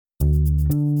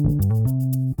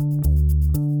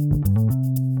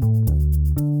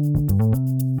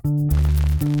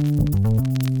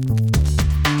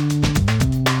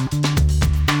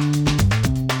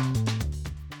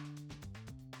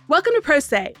to Pro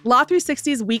Se, Law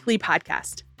 360's weekly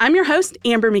podcast. I'm your host,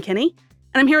 Amber McKinney,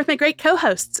 and I'm here with my great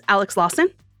co-hosts, Alex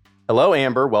Lawson. Hello,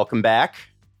 Amber. Welcome back.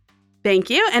 Thank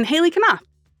you. And Haley Knopf.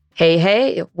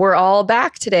 Hey, we're all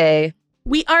back today.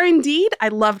 We are indeed. I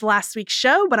loved last week's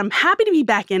show, but I'm happy to be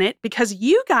back in it because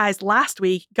you guys last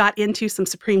week got into some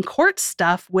Supreme Court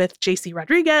stuff with JC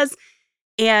Rodriguez,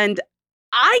 and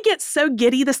I get so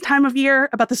giddy this time of year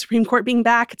about the Supreme Court being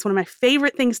back. It's one of my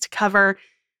favorite things to cover.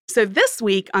 So this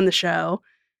week on the show,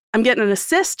 I'm getting an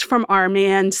assist from our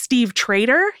man, Steve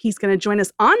Trader. He's going to join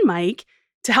us on mic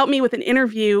to help me with an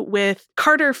interview with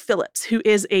Carter Phillips, who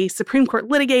is a Supreme Court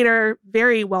litigator,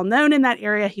 very well known in that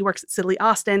area. He works at Sidley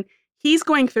Austin. He's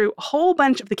going through a whole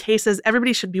bunch of the cases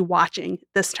everybody should be watching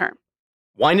this term.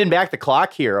 Winding back the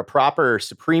clock here, a proper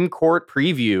Supreme Court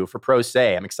preview for Pro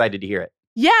Se. I'm excited to hear it.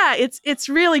 Yeah, it's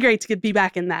really great to be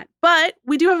back in that. But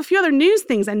we do have a few other news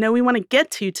things I know we want to get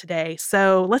to today.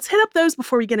 So let's hit up those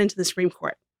before we get into the Supreme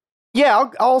Court. Yeah,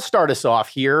 I'll start us off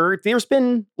here. There's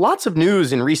been lots of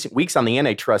news in recent weeks on the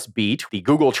antitrust beat. The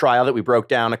Google trial that we broke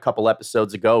down a couple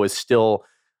episodes ago is still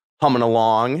humming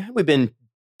along. We've been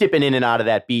dipping in and out of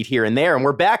that beat here and there, and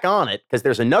we're back on it because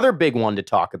there's another big one to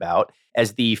talk about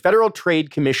as the Federal Trade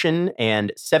Commission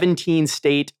and 17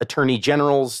 state attorney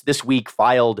generals this week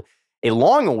filed a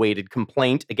long-awaited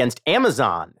complaint against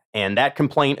Amazon. And that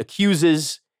complaint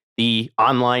accuses the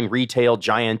online retail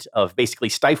giant of basically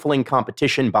stifling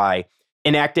competition by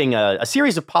enacting a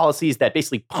series of policies that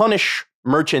basically punish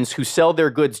merchants who sell their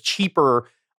goods cheaper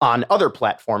on other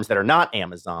platforms that are not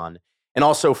Amazon, and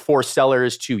also force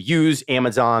sellers to use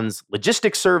Amazon's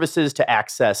logistics services to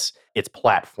access its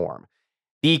platform.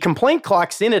 The complaint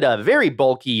clocks in at a very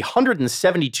bulky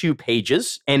 172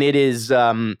 pages, and it is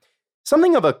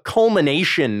something of a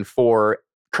culmination for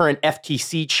current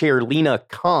FTC chair Lina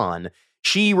Khan.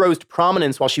 She rose to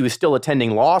prominence while she was still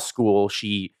attending law school.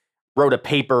 She wrote a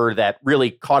paper that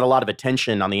really caught a lot of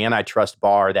attention on the antitrust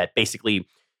bar that basically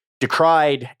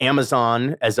decried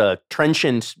Amazon as a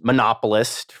trenchant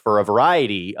monopolist for a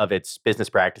variety of its business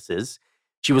practices.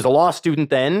 She was a law student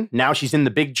then. Now she's in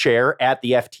the big chair at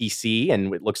the FTC,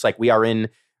 and it looks like we are in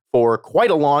for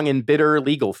quite a long and bitter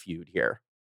legal feud here.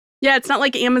 Yeah, it's not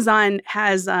like Amazon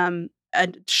has a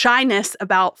shyness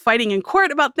about fighting in court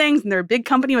about things, and they're a big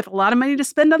company with a lot of money to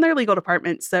spend on their legal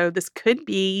department, so this could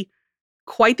be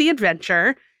quite the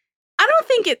adventure. I don't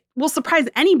think it will surprise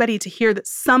anybody to hear that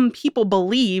some people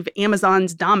believe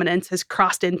Amazon's dominance has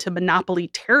crossed into monopoly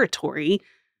territory,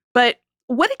 but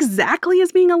what exactly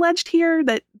is being alleged here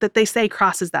that they say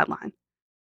crosses that line?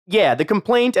 Yeah, the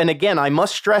complaint, and again, I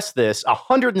must stress this,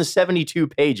 172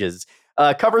 pages,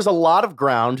 covers a lot of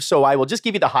ground, so I will just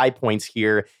give you the high points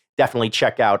here. Definitely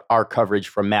check out our coverage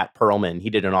from Matt Perlman. He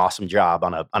did an awesome job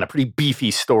on a pretty beefy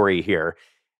story here.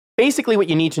 Basically, what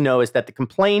you need to know is that the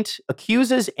complaint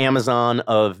accuses Amazon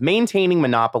of maintaining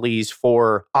monopolies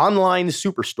for online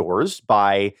superstores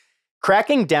by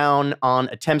cracking down on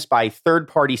attempts by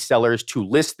third-party sellers to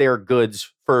list their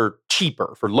goods for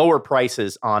cheaper, for lower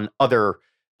prices on other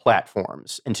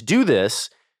platforms. And to do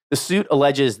this, the suit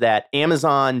alleges that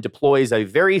Amazon deploys a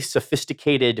very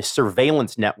sophisticated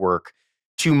surveillance network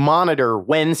to monitor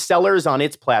when sellers on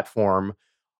its platform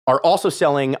are also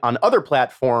selling on other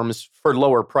platforms for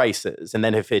lower prices. And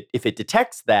then if it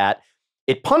detects that,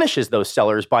 it punishes those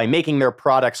sellers by making their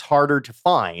products harder to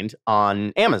find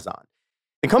on Amazon.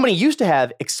 The company used to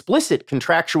have explicit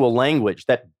contractual language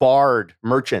that barred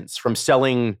merchants from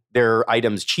selling their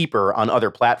items cheaper on other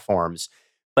platforms.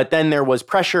 But then there was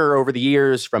pressure over the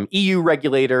years from EU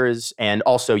regulators and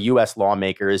also US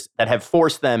lawmakers that have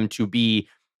forced them to be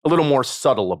a little more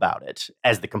subtle about it,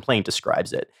 as the complaint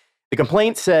describes it. The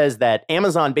complaint says that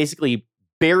Amazon basically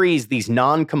buries these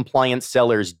non-compliant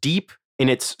sellers deep in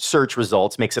its search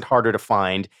results, makes it harder to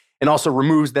find, and also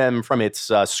removes them from its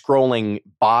scrolling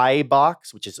buy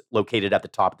box, which is located at the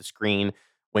top of the screen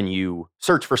when you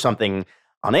search for something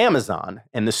on Amazon.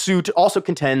 And the suit also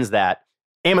contends that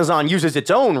Amazon uses its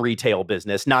own retail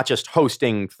business, not just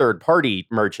hosting third-party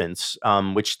merchants,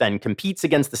 which then competes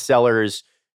against the sellers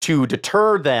to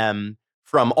deter them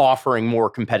from offering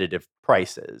more competitive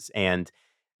prices. And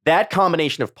that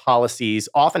combination of policies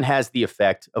often has the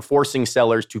effect of forcing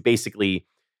sellers to basically,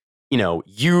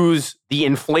 use the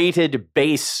inflated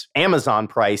base Amazon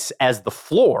price as the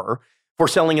floor for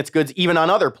selling its goods even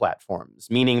on other platforms,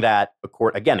 meaning that,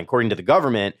 according to the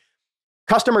government,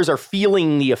 customers are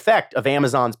feeling the effect of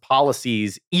Amazon's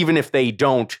policies even if they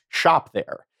don't shop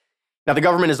there. Now, the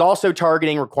government is also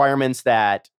targeting requirements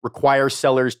that require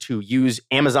sellers to use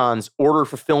Amazon's order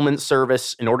fulfillment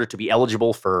service in order to be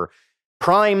eligible for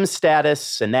Prime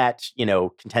status, and that,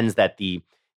 contends that the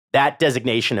that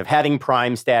designation of having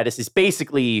Prime status is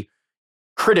basically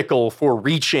critical for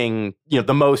reaching,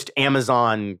 the most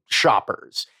Amazon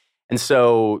shoppers. And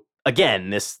so again,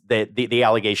 the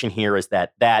allegation here is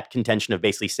that contention of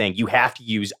basically saying you have to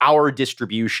use our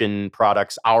distribution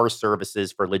products, our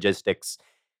services for logistics,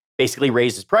 basically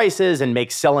raises prices and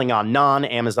makes selling on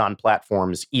non-Amazon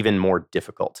platforms even more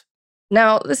difficult.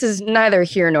 Now, this is neither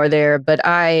here nor there, but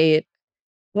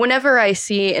whenever I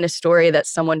see in a story that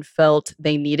someone felt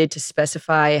they needed to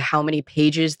specify how many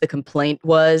pages the complaint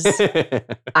was,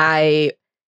 I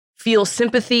feel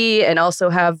sympathy and also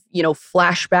have,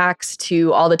 flashbacks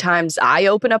to all the times I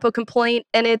open up a complaint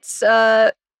and it's,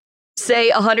 say,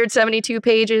 172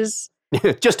 pages.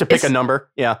 Just to pick a number.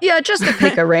 Yeah. Yeah, just to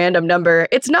pick a random number.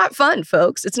 It's not fun,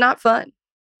 folks. It's not fun.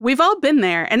 We've all been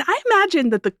there. And I imagine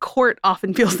that the court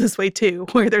often feels this way too,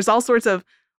 where there's all sorts of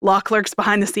law clerks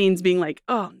behind the scenes being like,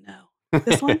 oh no,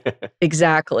 this one?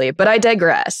 Exactly. But I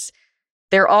digress.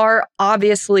 There are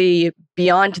obviously,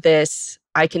 beyond this,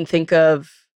 I can think of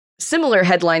similar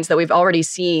headlines that we've already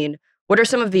seen. What are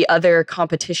some of the other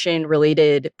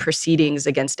competition-related proceedings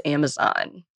against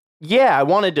Amazon? Yeah, I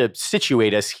wanted to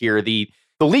situate us here. The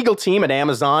legal team at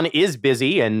Amazon is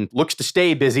busy and looks to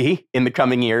stay busy in the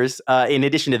coming years. In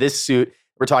addition to this suit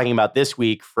we're talking about this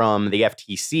week from the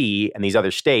FTC and these other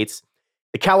states,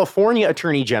 the California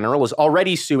Attorney General is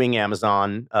already suing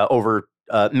Amazon over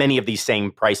many of these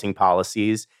same pricing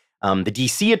policies. The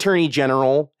DC Attorney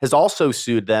General has also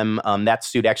sued them. That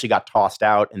suit actually got tossed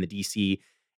out, and the DC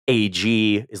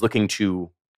AG is looking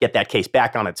to get that case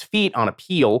back on its feet on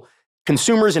appeal.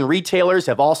 Consumers and retailers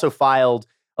have also filed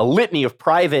a litany of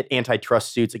private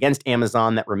antitrust suits against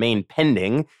Amazon that remain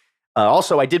pending.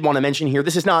 Also, I did want to mention here,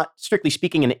 this is not strictly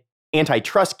speaking an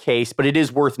antitrust case, but it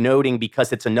is worth noting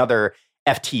because it's another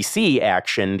FTC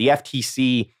action. The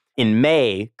FTC in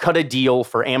May cut a deal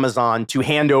for Amazon to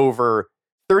hand over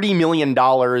 $30 million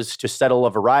to settle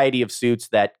a variety of suits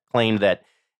that claimed that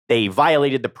they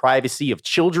violated the privacy of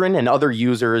children and other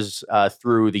users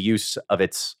through the use of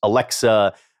its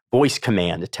Alexa voice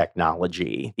command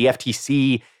technology. The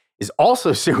FTC is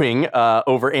also suing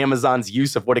over Amazon's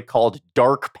use of what it called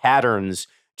dark patterns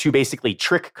to basically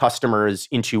trick customers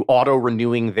into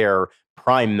auto-renewing their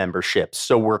Prime memberships.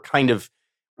 So we're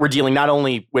dealing not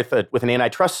only with an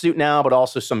antitrust suit now, but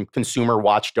also some consumer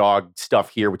watchdog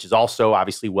stuff here, which is also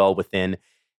obviously well within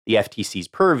the FTC's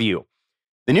purview.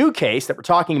 The new case that we're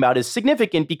talking about is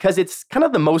significant because it's kind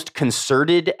of the most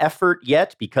concerted effort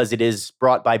yet, because it is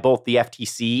brought by both the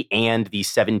FTC and the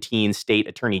 17 state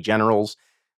attorney generals.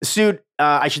 The suit,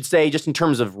 I should say, just in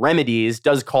terms of remedies,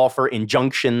 does call for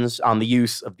injunctions on the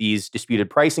use of these disputed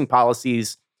pricing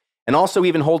policies, and also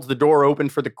even holds the door open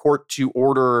for the court to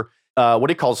order what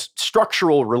it calls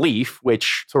structural relief,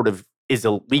 which sort of is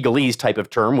a legalese type of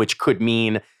term, which could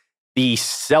mean the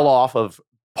sell-off of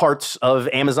parts of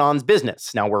Amazon's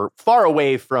business. Now, we're far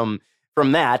away from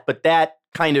that, but that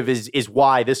kind of is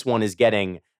why this one is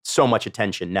getting so much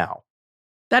attention now.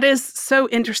 That is so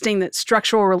interesting that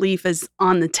structural relief is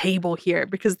on the table here,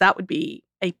 because that would be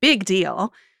a big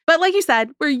deal. But like you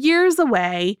said, we're years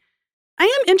away. I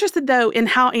am interested, though, in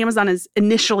how Amazon has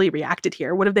initially reacted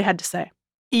here. What have they had to say?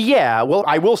 Yeah, well,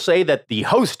 I will say that the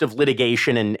host of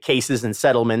litigation and cases and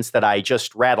settlements that I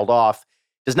just rattled off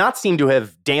does not seem to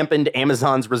have dampened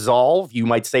Amazon's resolve. You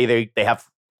might say they have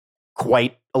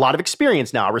quite a lot of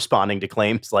experience now responding to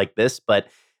claims like this, but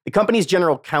the company's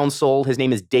general counsel, his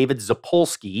name is David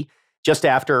Zapolsky, just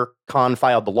after Khan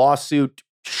filed the lawsuit,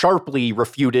 sharply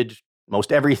refuted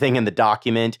most everything in the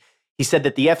document. He said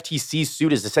that the FTC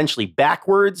suit is essentially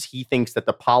backwards. He thinks that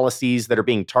the policies that are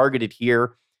being targeted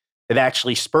here have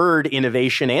actually spurred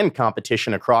innovation and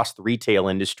competition across the retail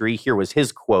industry. Here was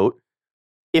his quote: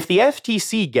 "If the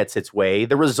FTC gets its way,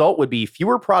 the result would be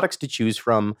fewer products to choose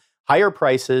from, higher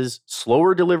prices,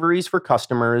 slower deliveries for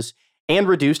customers, and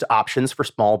reduced options for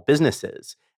small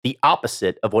businesses, the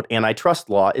opposite of what antitrust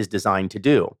law is designed to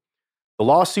do. The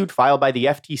lawsuit filed by the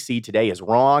FTC today is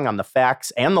wrong on the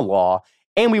facts and the law,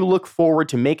 and we look forward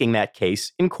to making that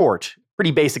case in court."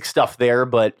 Pretty basic stuff there,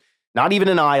 but not even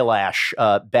an eyelash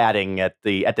batting at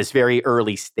this very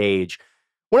early stage.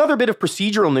 One other bit of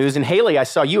procedural news, and Haley, I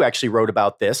saw you actually wrote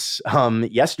about this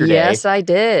yesterday. Yes, I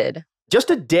did. Just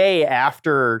a day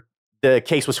after the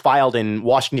case was filed in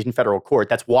Washington Federal Court,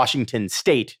 that's Washington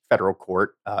State Federal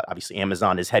Court, obviously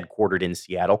Amazon is headquartered in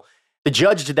Seattle, the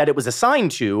judge that it was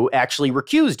assigned to actually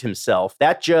recused himself.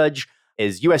 That judge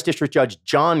is U.S. District Judge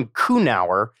John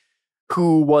Kuhnauer,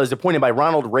 who was appointed by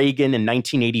Ronald Reagan in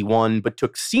 1981, but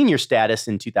took senior status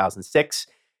in 2006.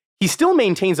 He still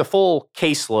maintains a full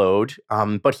caseload,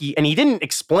 but he didn't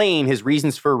explain his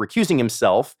reasons for recusing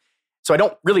himself. So I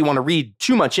don't really want to read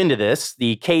too much into this.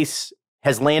 The case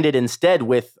has landed instead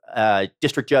with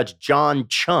District Judge John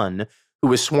Chun, who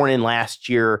was sworn in last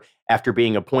year after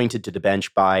being appointed to the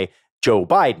bench by Joe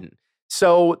Biden.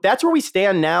 So that's where we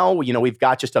stand now. We've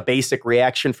got just a basic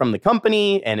reaction from the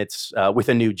company, and it's with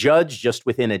a new judge just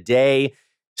within a day.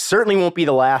 Certainly won't be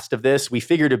the last of this. We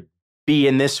figure to be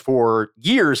in this for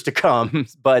years to come,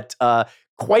 but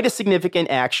quite a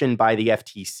significant action by the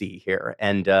FTC here.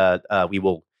 And we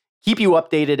will keep you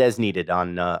updated as needed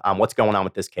on what's going on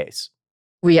with this case.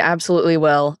 We absolutely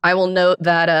will. I will note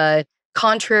that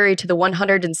contrary to the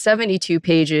 172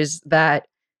 pages that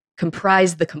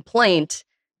comprise the complaint,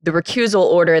 the recusal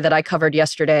order that I covered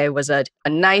yesterday was a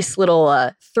nice little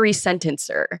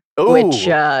 3-sentencer. Ooh, which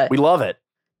we love it.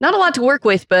 Not a lot to work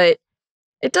with, but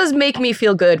it does make me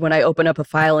feel good when I open up a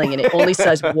filing and it only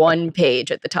says 1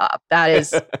 page at the top. That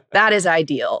is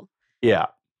ideal. Yeah.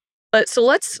 But so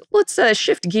let's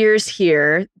shift gears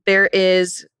here. There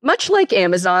is, much like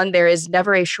Amazon, there is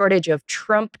never a shortage of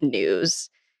Trump news.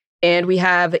 And we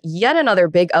have yet another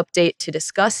big update to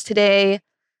discuss today.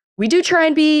 We do try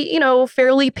and be,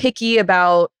 fairly picky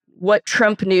about what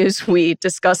Trump news we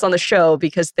discuss on the show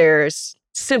because there's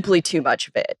simply too much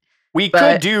of it. We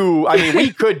could do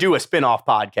a spin-off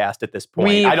podcast at this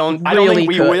point. I don't think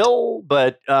we will,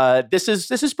 but this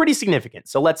is pretty significant.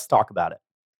 So let's talk about it.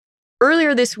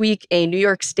 Earlier this week, a New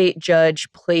York State judge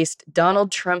placed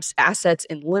Donald Trump's assets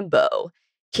in limbo,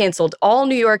 canceled all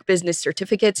New York business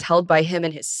certificates held by him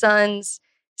and his sons,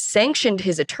 sanctioned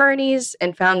his attorneys,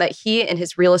 and found that he and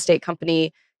his real estate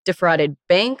company defrauded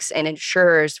banks and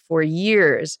insurers for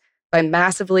years by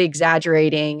massively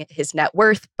exaggerating his net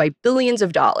worth by billions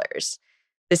of dollars.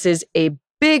 This is a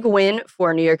big win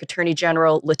for New York Attorney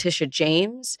General Letitia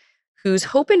James, who's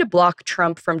hoping to block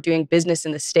Trump from doing business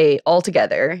in the state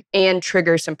altogether and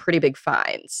trigger some pretty big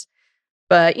fines.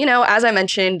 But, as I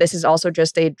mentioned, this is also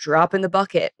just a drop in the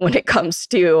bucket when it comes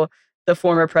to the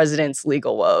former president's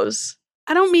legal woes.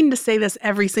 I don't mean to say this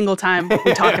every single time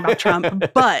we talk about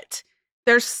Trump, but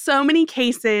there's so many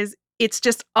cases. It's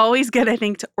just always good, I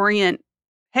think, to orient,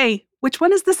 hey, which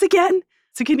one is this again?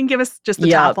 So can you give us just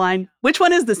the top line? Which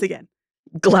one is this again?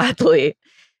 Gladly.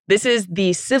 This is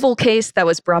the civil case that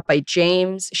was brought by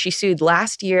James. She sued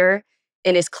last year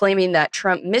and is claiming that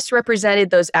Trump misrepresented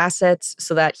those assets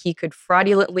so that he could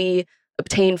fraudulently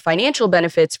obtain financial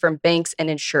benefits from banks and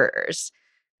insurers.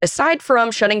 Aside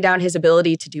from shutting down his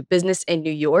ability to do business in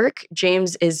New York,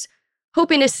 James is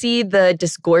hoping to see the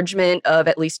disgorgement of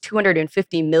at least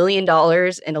 $250 million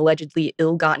in allegedly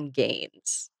ill-gotten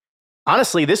gains.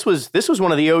 Honestly, this was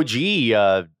one of the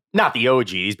OG, not the OG,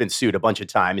 he's been sued a bunch of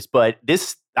times, but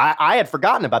I had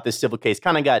forgotten about this civil case,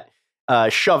 kind of got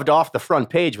shoved off the front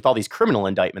page with all these criminal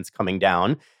indictments coming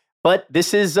down. But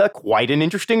this is quite an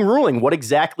interesting ruling. What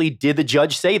exactly did the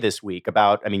judge say this week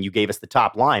about, you gave us the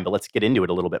top line, but let's get into it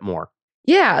a little bit more.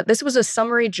 Yeah, this was a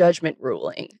summary judgment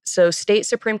ruling. So State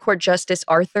Supreme Court Justice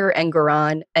Arthur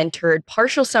Engoron entered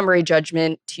partial summary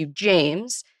judgment to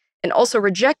James and also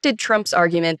rejected Trump's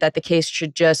argument that the case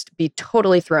should just be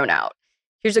totally thrown out.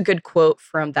 Here's a good quote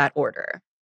from that order.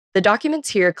 The documents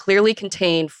here clearly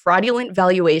contain fraudulent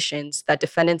valuations that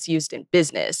defendants used in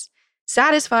business,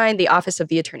 satisfying the Office of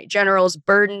the Attorney General's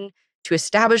burden to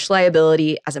establish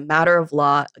liability as a matter of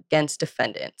law against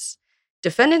defendants.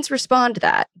 Defendants respond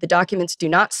that the documents do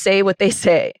not say what they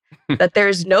say, that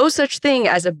there's no such thing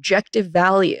as objective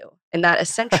value, and that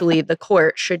essentially the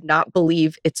court should not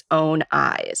believe its own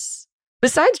eyes.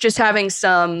 Besides just having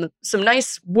some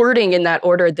nice wording in that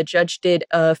order, the judge did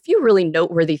a few really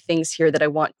noteworthy things here that I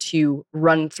want to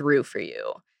run through for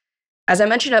you. As I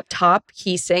mentioned up top,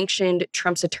 he sanctioned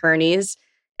Trump's attorneys,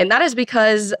 and that is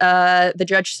because the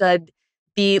judge said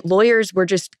the lawyers were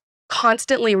just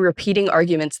constantly repeating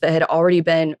arguments that had already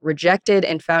been rejected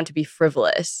and found to be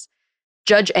frivolous.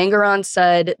 Judge Engoron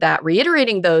said that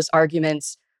reiterating those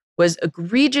arguments was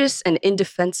egregious and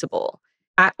indefensible.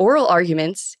 At oral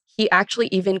arguments, he actually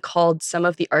even called some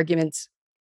of the arguments,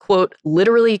 quote,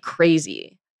 literally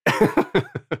crazy.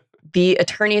 The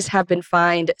attorneys have been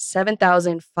fined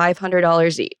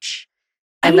 $7,500 each.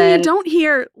 And then you don't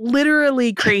hear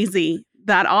literally crazy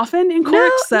that often in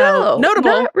court, no, notable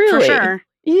not really. For sure.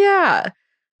 Yeah.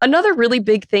 Another really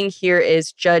big thing here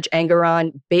is Judge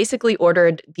Engoron basically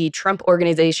ordered the Trump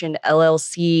Organization,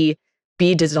 LLC,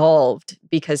 be dissolved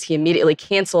because he immediately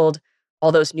canceled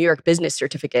all those New York business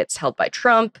certificates held by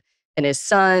Trump and his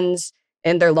sons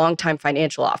and their longtime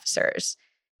financial officers.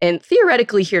 And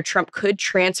theoretically here, Trump could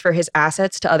transfer his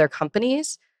assets to other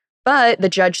companies, but the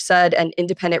judge said an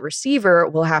independent receiver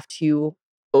will have to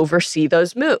oversee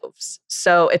those moves.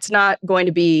 So it's not going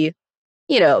to be,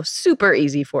 super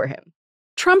easy for him.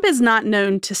 Trump is not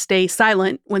known to stay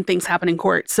silent when things happen in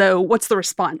court. So what's the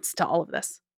response to all of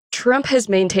this? Trump has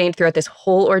maintained throughout this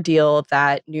whole ordeal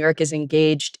that New York is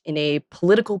engaged in a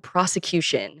political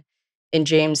prosecution, and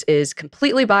James is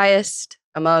completely biased,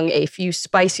 among a few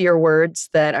spicier words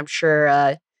that I'm sure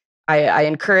I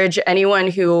encourage anyone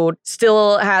who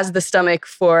still has the stomach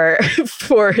for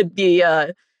for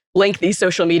the lengthy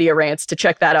social media rants to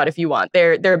check that out if you want.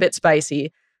 They're a bit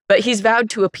spicy, but he's vowed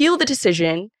to appeal the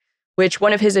decision, which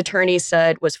one of his attorneys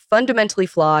said was fundamentally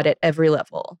flawed at every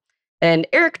level. And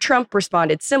Eric Trump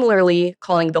responded similarly,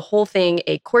 calling the whole thing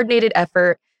a coordinated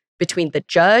effort between the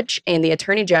judge and the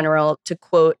attorney general to,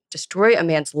 quote, destroy a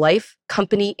man's life,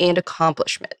 company, and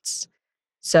accomplishments.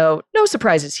 So no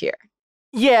surprises here.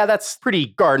 Yeah, that's pretty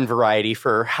garden variety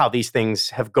for how these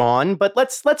things have gone. But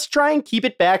let's try and keep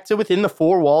it back to within the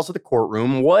four walls of the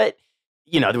courtroom. What,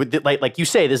 like you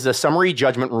say, this is a summary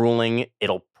judgment ruling.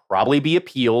 It'll probably be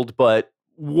appealed. But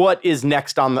what is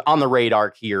next on the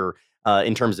radar here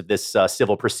in terms of this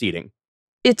civil proceeding?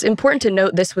 It's important to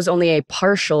note this was only a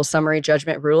partial summary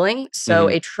judgment ruling. So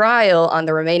a trial on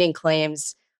the remaining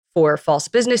claims for false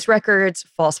business records,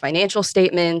 false financial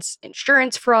statements,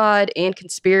 insurance fraud, and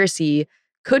conspiracy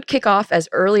could kick off as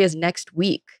early as next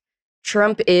week.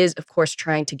 Trump is, of course,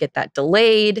 trying to get that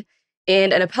delayed,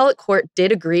 and an appellate court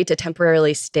did agree to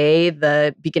temporarily stay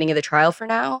the beginning of the trial for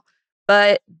now.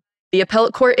 But the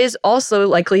appellate court is also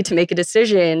likely to make a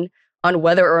decision on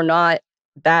whether or not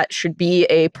that should be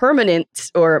a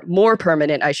permanent, or more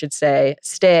permanent, I should say,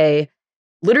 stay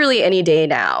literally any day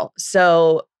now.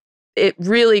 So it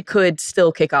really could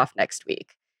still kick off next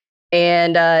week.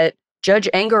 And Judge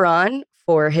Engoron,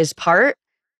 for his part,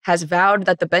 has vowed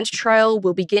that the bench trial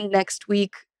will begin next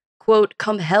week, quote,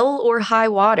 come hell or high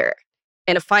water.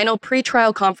 And a final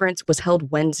pretrial conference was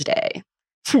held Wednesday.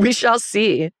 We shall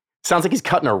see. Sounds like he's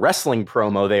cutting a wrestling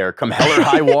promo there. Come hell or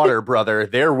high water, brother.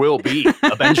 There will be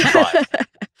a bench trial.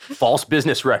 False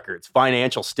business records,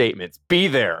 financial statements. Be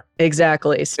there.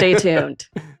 Exactly. Stay tuned.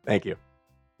 Thank you.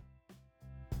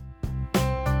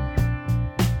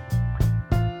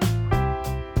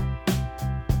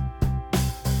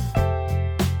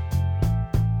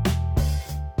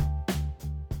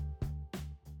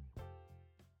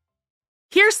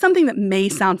 Here's something that may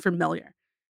sound familiar.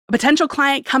 A potential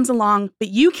client comes along, but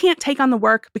you can't take on the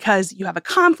work because you have a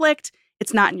conflict,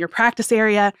 it's not in your practice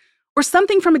area, or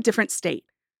something from a different state.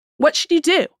 What should you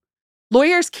do?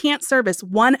 Lawyers can't service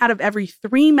 1 out of every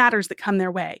 3 matters that come their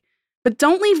way. But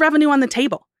don't leave revenue on the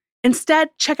table. Instead,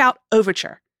 check out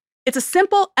Overture. It's a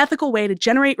simple, ethical way to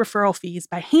generate referral fees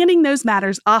by handing those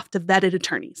matters off to vetted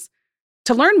attorneys.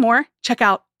 To learn more, check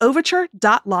out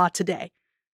overture.law today.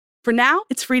 For now,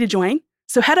 it's free to join,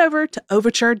 so head over to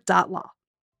overture.law.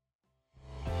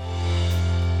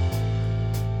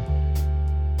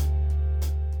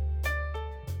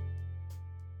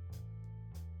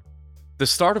 The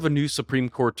start of a new Supreme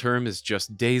Court term is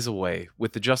just days away,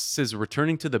 with the justices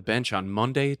returning to the bench on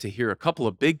Monday to hear a couple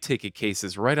of big-ticket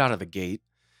cases right out of the gate.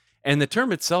 And the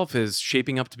term itself is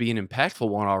shaping up to be an impactful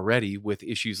one already, with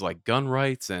issues like gun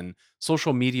rights and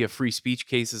social media free speech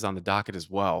cases on the docket as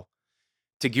well.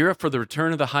 To gear up for the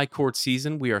return of the High Court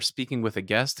season, we are speaking with a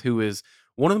guest who is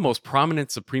one of the most prominent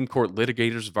Supreme Court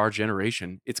litigators of our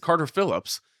generation. It's Carter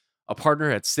Phillips, a partner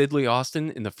at Sidley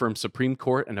Austin in the firm's Supreme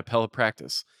Court and appellate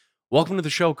practice. Welcome to the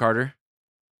show, Carter.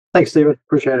 Thanks, Stephen.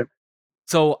 Appreciate it.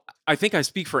 So I think I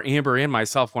speak for Amber and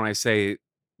myself when I say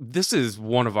this is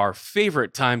one of our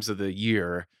favorite times of the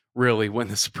year, really, when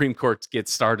the Supreme Court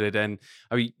gets started. And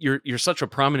I mean, you're such a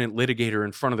prominent litigator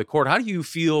in front of the court. How do you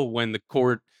feel when the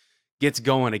court gets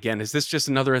going again? Is this just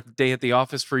another day at the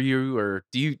office for you, or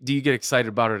do you get excited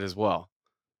about it as well?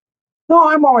 No,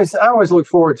 I always look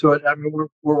forward to it. I mean,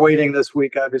 we're waiting this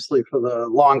week, obviously, for the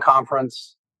long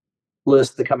conference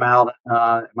list to come out.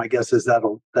 My guess is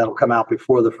that'll come out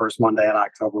before the first Monday in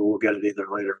October. We'll get it either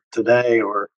later today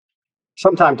or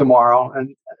sometime tomorrow.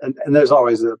 And there's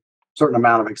always a certain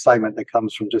amount of excitement that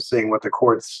comes from just seeing what the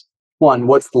court's,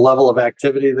 what's the level of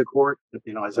activity of the court? Is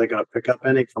that going to pick up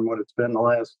any from what it's been the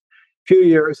last few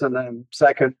years? And then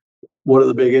second, what are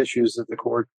the big issues that the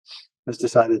court has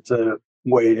decided to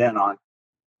weigh in on?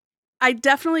 I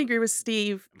definitely agree with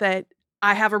Steve that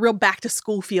I have a real back to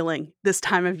school feeling this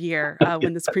time of year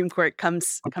when the Supreme Court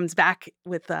comes back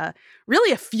with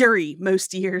really a fury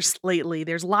most years lately.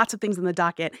 There's lots of things in the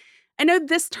docket. I know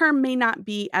this term may not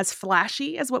be as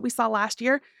flashy as what we saw last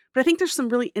year, but I think there's some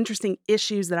really interesting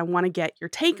issues that I want to get your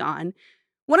take on.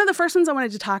 One of the first ones I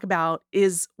wanted to talk about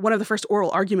is one of the first oral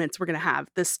arguments we're going to have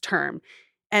this term.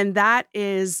 And that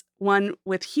is one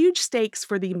with huge stakes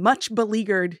for the much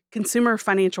beleaguered Consumer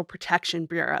Financial Protection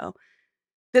Bureau.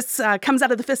 This comes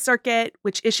out of the Fifth Circuit,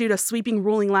 which issued a sweeping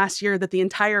ruling last year that the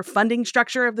entire funding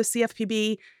structure of the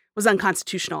CFPB was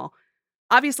unconstitutional.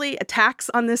 Obviously, attacks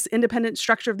on this independent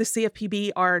structure of the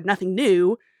CFPB are nothing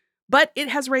new, but it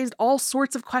has raised all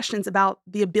sorts of questions about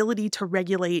the ability to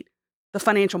regulate the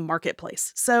financial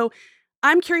marketplace. So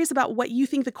I'm curious about what you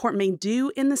think the court may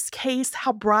do in this case.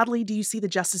 How broadly do you see the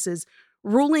justices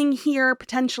ruling here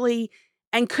potentially?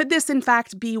 And could this, in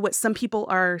fact, be what some people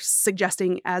are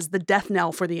suggesting as the death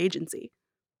knell for the agency?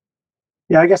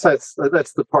 Yeah, I guess that's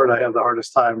the part I have the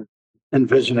hardest time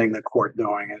envisioning the court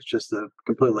doing. It's just to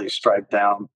completely strike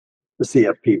down the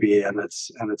CFPB and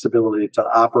its ability to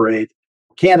operate.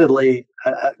 Candidly,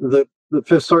 the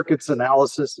Fifth Circuit's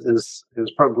analysis is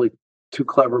probably too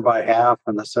clever by half,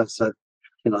 in the sense that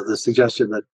the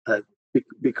suggestion that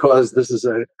because this is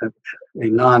a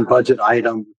non-budget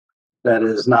item that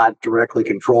is not directly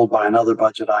controlled by another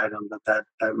budget item, that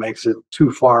makes it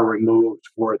too far removed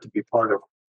for it to be part of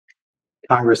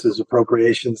Congress's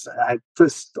appropriations.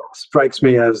 This strikes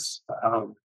me as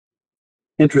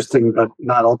interesting, but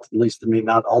at least to me,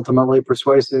 not ultimately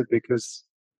persuasive, because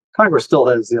Congress still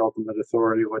has the ultimate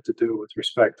authority what to do with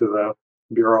respect to the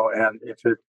Bureau, and if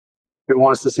it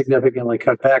wants to significantly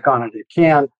cut back on it, it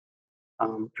can.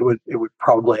 It would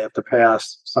probably have to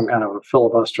pass some kind of a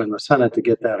filibuster in the Senate to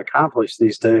get that accomplished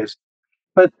these days.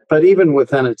 But even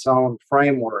within its own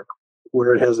framework,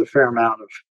 where it has a fair amount of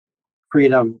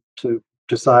freedom to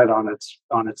decide on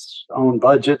its own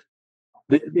budget,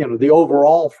 the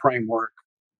overall framework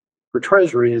for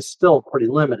Treasury is still pretty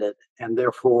limited, and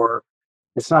therefore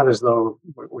it's not as though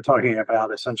we're talking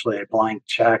about essentially a blank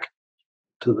check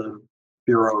to the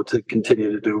Bureau to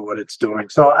continue to do what it's doing.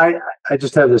 So I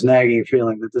just have this nagging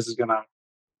feeling that this is going to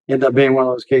end up being one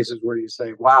of those cases where you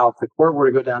say, wow, if the court were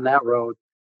to go down that road,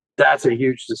 that's a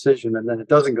huge decision. And then it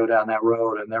doesn't go down that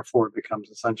road, and therefore it becomes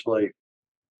essentially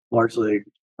largely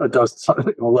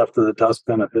left to the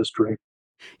dustbin of history.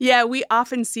 Yeah, we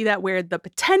often see that where the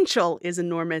potential is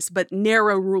enormous, but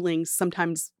narrow rulings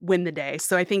sometimes win the day.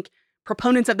 So I think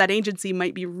proponents of that agency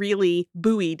might be really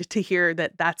buoyed to hear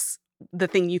that that's the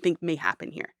thing you think may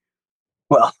happen here.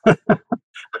 Well,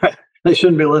 they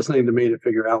shouldn't be listening to me to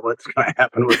figure out what's going to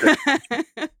happen with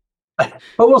it. But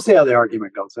we'll see how the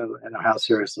argument goes and how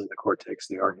seriously the court takes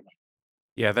the argument.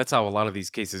 Yeah, that's how a lot of these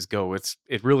cases go.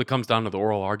 It really comes down to the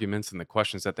oral arguments and the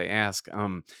questions that they ask.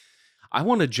 I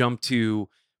want to jump to,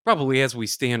 probably as we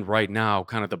stand right now,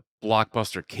 kind of the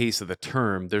blockbuster case of the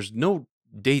term. There's no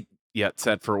date yet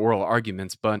set for oral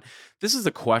arguments, but this is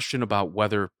a question about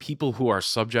whether people who are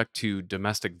subject to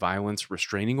domestic violence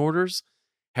restraining orders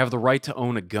have the right to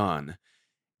own a gun.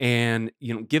 And,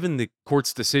 given the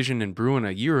court's decision in Bruen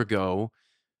a year ago,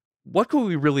 what could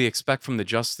we really expect from the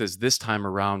justices this time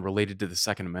around related to the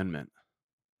Second Amendment?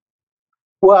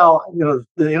 Well,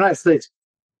 the United States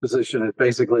position is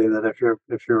basically that if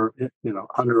you're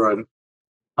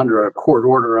under a court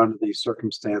order under these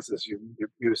circumstances, you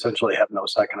essentially have no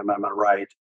Second Amendment right.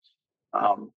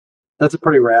 That's a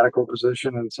pretty radical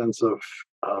position in the sense of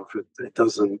it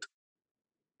doesn't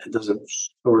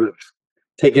sort of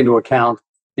take into account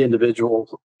the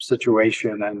individual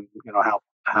situation and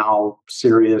how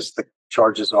serious the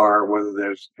charges are, whether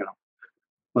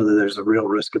there's a real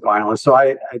risk of violence. So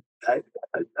I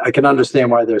can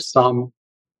understand why there's some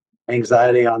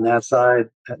anxiety on that side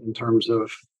in terms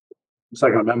of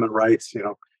Second Amendment rights.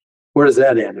 Where does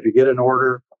that end? If you get an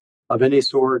order of any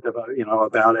sort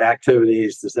about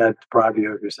activities, does that deprive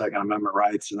you of your Second Amendment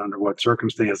rights, and under what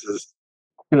circumstances?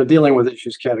 Dealing with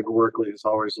issues categorically is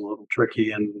always a little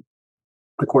tricky, and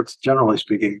the courts, generally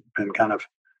speaking, been kind of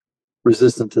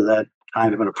resistant to that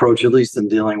kind of an approach, at least in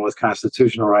dealing with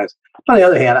constitutional rights. On the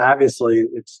other hand, obviously,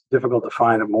 it's difficult to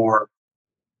find a more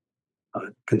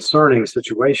concerning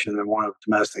situation than one of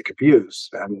domestic abuse,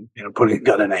 and putting a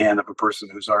gun in the hand of a person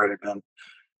who's already been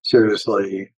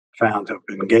seriously found to have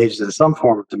been engaged in some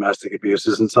form of domestic abuse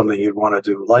isn't something you'd want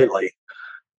to do lightly.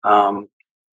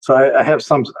 So I have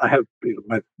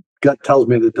my gut tells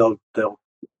me that they'll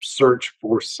search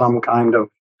for some kind of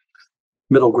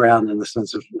middle ground in the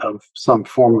sense of some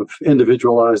form of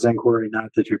individualized inquiry, not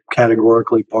that you're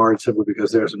categorically barred simply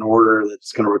because there's an order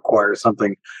that's going to require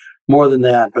something more than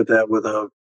that, but that with a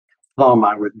thumb,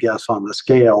 I would guess, on the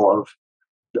scale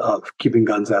of keeping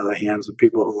guns out of the hands of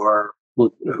people who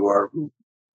are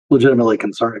legitimately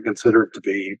considered to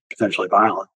be potentially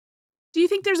violent. Do you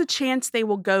think there's a chance they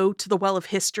will go to the well of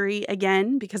history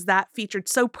again? Because that featured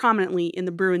so prominently in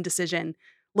the Bruen decision,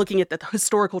 looking at the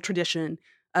historical tradition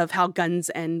of how guns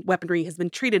and weaponry has been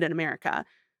treated in America.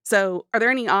 So are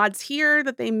there any odds here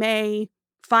that they may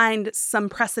find some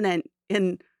precedent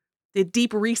in the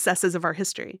deep recesses of our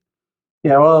history?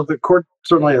 Yeah, well, the court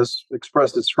certainly has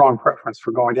expressed its strong preference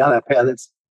for going down that path. It's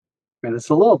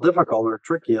a little difficult or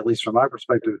tricky, at least from my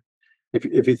perspective,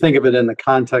 if you think of it in the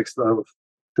context of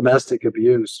domestic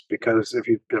abuse, because if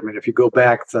you go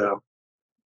back to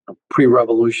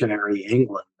pre-revolutionary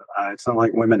England, it's not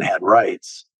like women had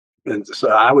rights, and so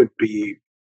I would be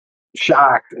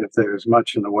shocked if there's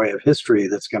much in the way of history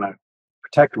that's going to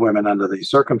protect women under these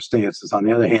circumstances. On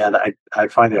the other hand, I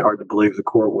find it hard to believe the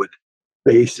court would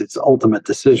base its ultimate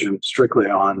decision strictly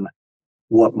on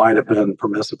what might have been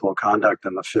permissible conduct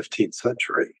in the 15th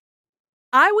century.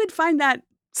 I would find that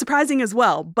surprising as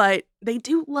well, but they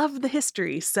do love the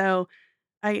history. So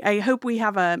I hope we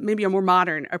have maybe a more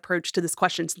modern approach to this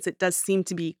question, since it does seem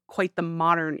to be quite the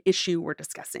modern issue we're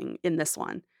discussing in this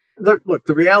one. Look,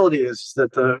 the reality is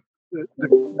that the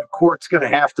court's going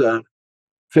to have to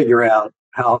figure out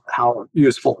how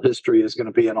useful history is going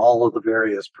to be in all of the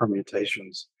various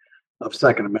permutations of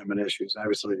Second Amendment issues.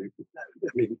 Obviously,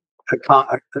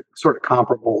 a sort of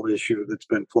comparable issue that's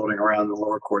been floating around in the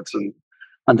lower courts and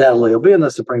undoubtedly will be in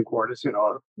the Supreme Court is,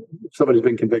 if somebody's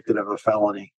been convicted of a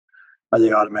felony, are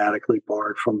they automatically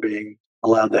barred from being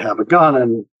allowed to have a gun,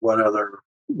 and what other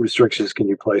restrictions can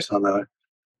you place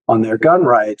on their gun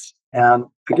rights? And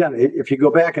again, if you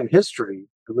go back in history,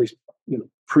 at least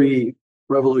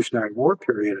pre-Revolutionary War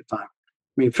period of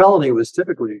time, felony was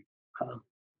typically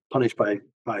punished by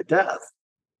death.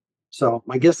 So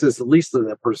my guess is the least of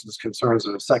that person's concerns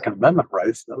are Second Amendment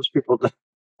rights. Those people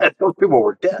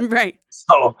were dead. Right.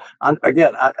 So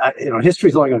again, history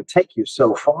is only going to take you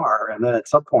so far, and then at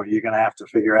some point you're going to have to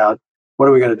figure out what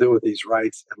are we going to do with these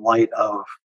rights in light of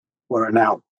what are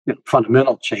now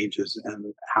fundamental changes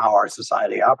in how our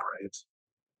society operates.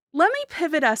 Let me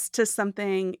pivot us to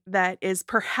something that is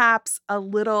perhaps a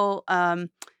little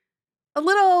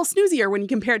snoozier when you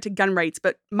compare it to gun rights,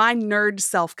 but my nerd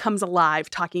self comes alive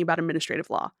talking about administrative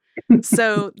law.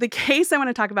 So the case I want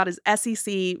to talk about is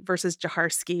SEC versus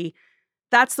Jaharski.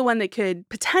 That's the one that could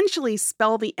potentially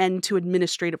spell the end to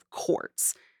administrative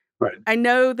courts. Right. I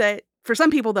know that for some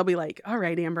people, they'll be like, all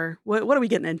right, Amber, what are we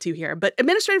getting into here? But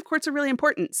administrative courts are really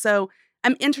important. So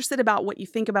I'm interested about what you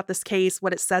think about this case,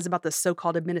 what it says about the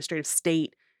so-called administrative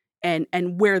state, and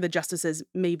where the justices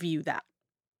may view that.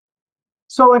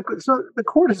 So the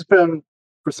court has been,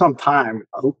 for some time,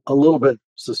 a little bit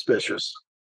suspicious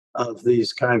of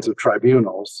these kinds of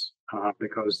tribunals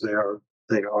because they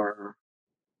are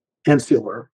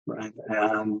insular, right?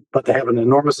 But they have an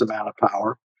enormous amount of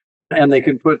power, and they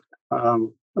can put a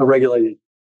regulated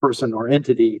person or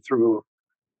entity through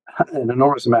an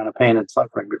enormous amount of pain and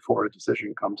suffering before a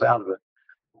decision comes out of it.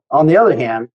 On the other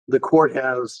hand, the court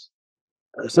has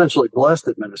essentially blessed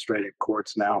administrative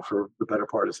courts now for the better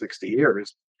part of 60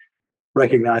 years,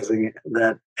 recognizing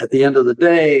that at the end of the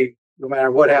day, no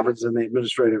matter what happens in the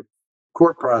administrative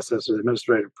court process or the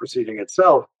administrative proceeding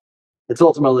itself, it's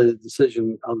ultimately the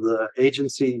decision of the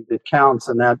agency that counts,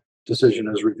 and that decision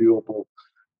is reviewable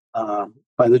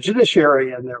by the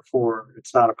judiciary, and therefore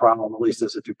it's not a problem, at least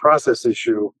as a due process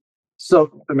issue.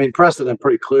 So, precedent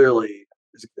pretty clearly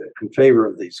is in favor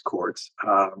of these courts,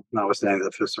 notwithstanding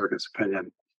the Fifth Circuit's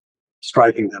opinion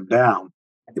striking them down.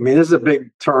 This is a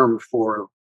big term for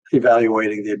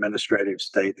evaluating the administrative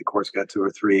state. The court's got 2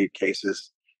 or 3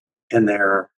 cases in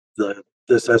there.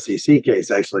 This SEC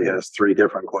case actually has 3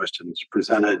 different questions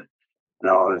presented.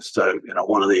 As to,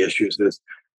 one of the issues is,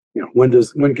 when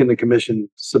can the commission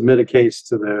submit a case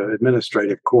to the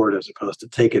administrative court as opposed to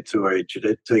take it to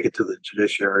the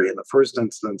judiciary in the first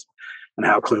instance, and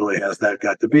how clearly has that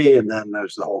got to be? And then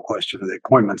there's the whole question of the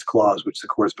appointments clause, which the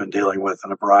court's been dealing with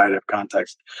in a variety of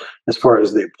contexts as far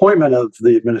as the appointment of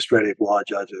the administrative law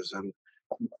judges, and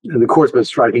the court's been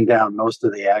striking down most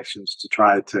of the actions to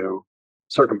try to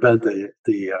circumvent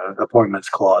the appointments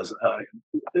clause.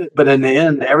 But in the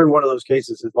end, every one of those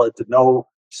cases has led to no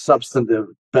substantive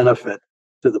benefit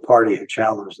to the party who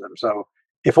challenged them. So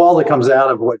if all that comes out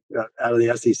of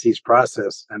the SEC's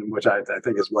process, and which I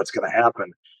think is what's going to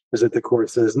happen, is that the court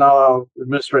says, no,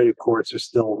 administrative courts are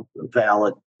still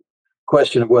valid.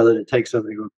 Question of whether to take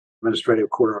something to administrative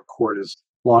court or court has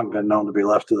long been known to be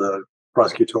left to the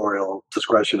prosecutorial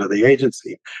discretion of the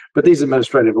agency. But these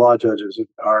administrative law judges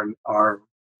are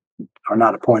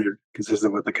not appointed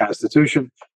consistent with the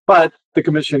Constitution. But the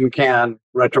commission can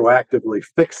retroactively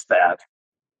fix that.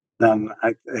 Then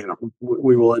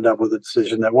we will end up with a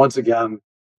decision that once again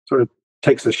sort of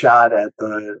takes a shot at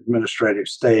the administrative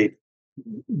state,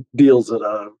 deals at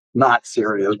a not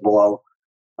serious blow,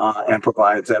 and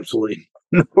provides absolutely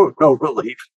no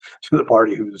relief to the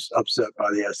party who's upset by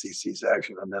the SEC's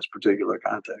action in this particular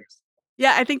context.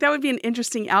 Yeah, I think that would be an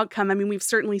interesting outcome. I mean, we've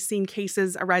certainly seen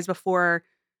cases arise before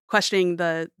questioning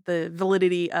the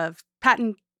validity of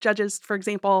patent judges, for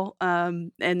example,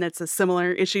 and that's a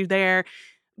similar issue there.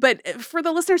 But for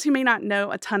the listeners who may not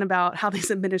know a ton about how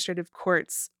these administrative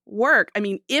courts work, I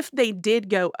mean, if they did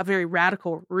go a very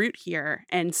radical route here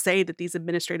and say that these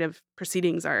administrative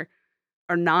proceedings are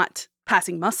not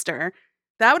passing muster,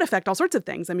 that would affect all sorts of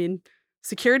things. I mean,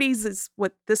 securities is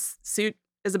what this suit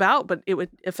is about, but it would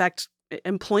affect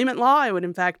employment law. It would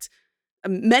affect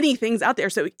many things out there.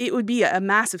 So it would be a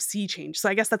massive sea change. So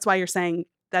I guess that's why you're saying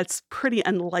that's pretty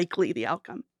unlikely, the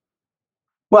outcome.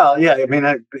 Well, yeah, I mean,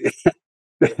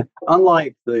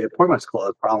 unlike the appointments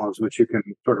clause problems, which you can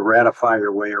sort of ratify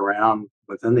your way around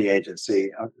within the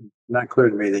agency, not clear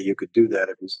to me that you could do that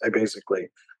if you say basically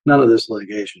none of this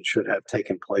litigation should have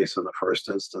taken place in the first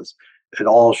instance. It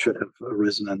all should have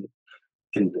arisen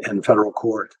in federal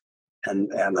court. And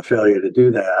the failure to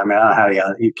do that, I mean, I don't know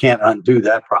how you can't undo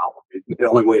that problem. The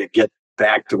only way to get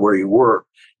back to where you were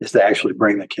is to actually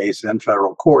bring the case in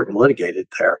federal court and litigate it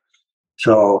there.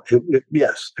 So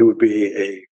yes, it would be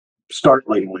a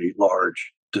startlingly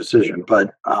large decision,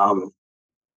 but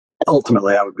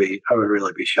ultimately, I would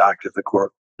really be shocked if the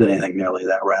court did anything nearly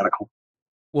that radical.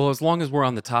 Well, as long as we're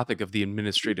on the topic of the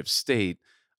administrative state,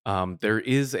 there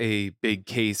is a big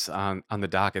case on the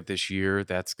docket this year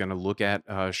that's going to look at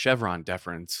Chevron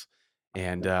deference.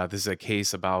 And this is a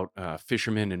case about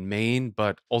fishermen in Maine,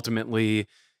 but ultimately,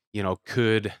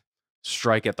 could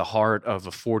strike at the heart of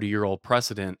a 40-year-old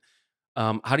precedent.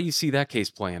 How do you see that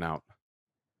case playing out?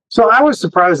 So I was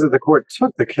surprised that the court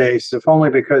took the case, if only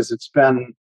because it's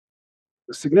been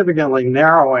significantly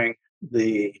narrowing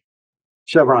the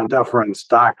Chevron deference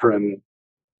doctrine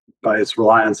by its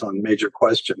reliance on major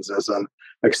questions as an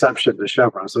exception to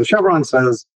Chevron. So Chevron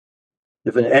says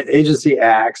if an agency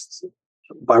acts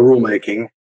by rulemaking,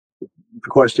 the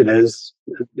question is,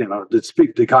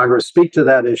 did Congress speak to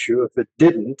that issue? If it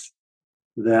didn't,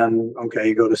 then okay,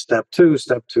 you go to step two.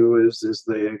 Step two is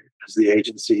the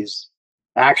agency's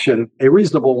action a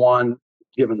reasonable one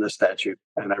given the statute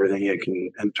and everything you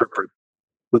can interpret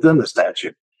within the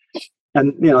statute?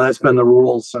 And that's been the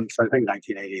rule since I think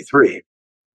 1983.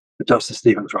 Justice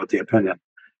Stevens wrote the opinion.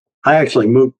 I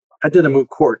did a moot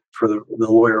court for the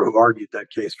lawyer who argued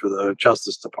that case for the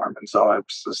Justice Department. So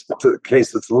it's a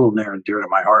case that's a little near and dear to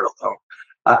my heart, although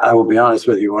I will be honest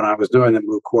with you, when I was doing the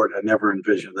moot court, I never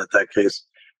envisioned that case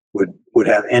would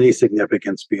have any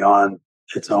significance beyond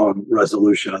its own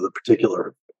resolution of the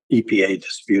particular EPA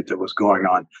dispute that was going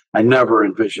on. I never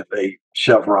envisioned a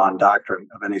Chevron doctrine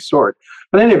of any sort.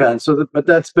 But in any event, but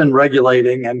that's been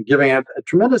regulating and giving a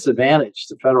tremendous advantage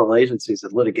to federal agencies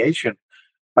in litigation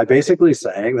by basically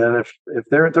saying that if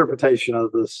their interpretation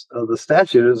of the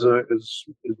statute is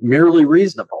merely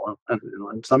reasonable and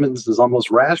in some instances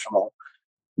almost rational,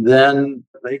 then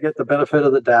they get the benefit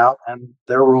of the doubt and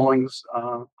their rulings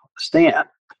stand.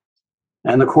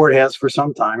 And the court has for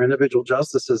some time, individual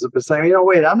justices have been saying,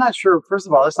 wait, I'm not sure. First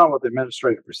of all, that's not what the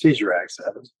Administrative Procedure Act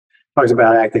says. It talks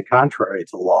about acting contrary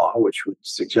to law, which would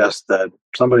suggest that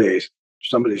somebody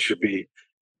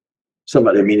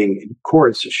meaning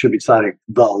courts should be citing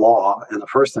the law in the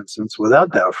first instance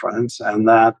without deference, and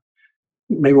that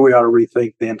maybe we ought to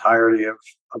rethink the entirety of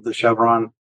the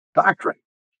Chevron doctrine.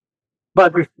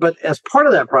 But as part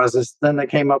of that process, then they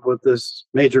came up with this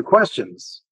major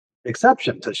questions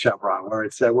exception to Chevron, where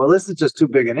it said, well, this is just too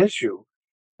big an issue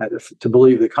to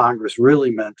believe that Congress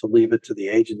really meant to leave it to the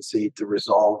agency to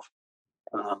resolve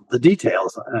the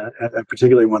details,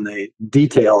 particularly when the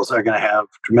details are going to have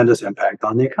tremendous impact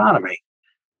on the economy.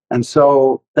 And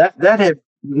so that had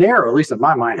narrowed, at least in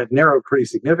my mind, had narrowed pretty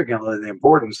significantly the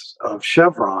importance of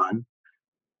Chevron.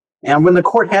 And when the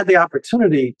court had the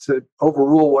opportunity to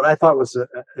overrule what I thought was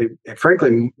a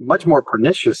frankly much more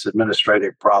pernicious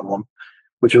administrative problem,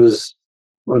 which was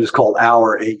what is called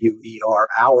our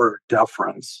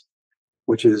deference,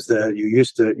 which is that you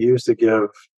used to give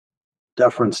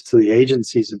deference to the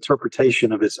agency's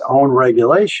interpretation of its own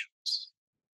regulations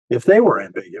if they were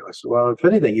ambiguous. Well, if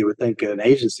anything, you would think an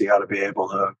agency ought to be able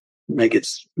to make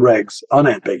its regs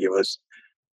unambiguous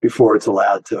before it's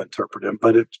allowed to interpret them.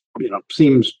 But it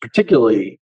seems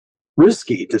particularly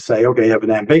risky to say, okay, you have an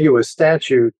ambiguous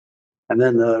statute, and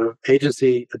then the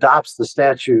agency adopts the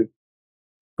statute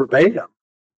verbatim,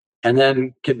 and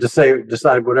then can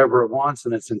decide whatever it wants,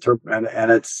 and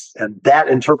and that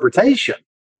interpretation,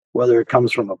 whether it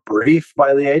comes from a brief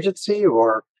by the agency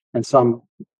or in some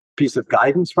piece of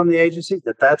guidance from the agency,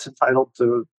 that's entitled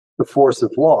to the force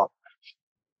of law.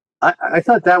 I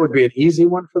thought that would be an easy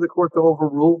one for the court to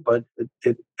overrule, but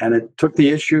it took the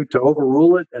issue to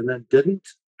overrule it and then didn't.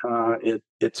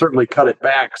 It certainly cut it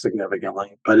back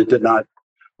significantly, but it did not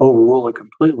overrule it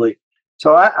completely.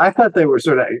 So I thought they were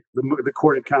sort of the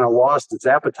court had kind of lost its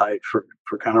appetite for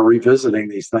kind of revisiting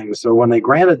these things. So when they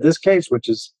granted this case, which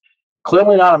is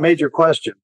clearly not a major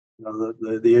question,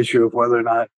 the issue of whether or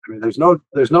not, I mean, there's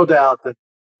no doubt that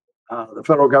the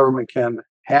federal government can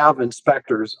have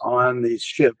inspectors on these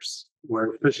ships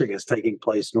where fishing is taking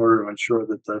place in order to ensure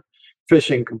that the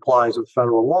fishing complies with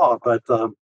federal law. But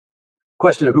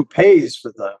question of who pays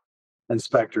for the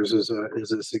inspectors is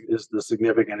the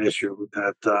significant issue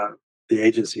that the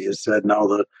agency has said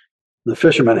no. The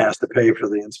fisherman has to pay for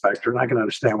the inspector, and I can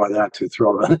understand why they're not too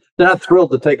thrilled. They're not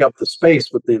thrilled to take up the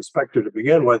space with the inspector to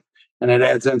begin with, and it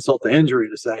adds insult to injury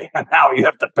to say now you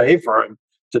have to pay for him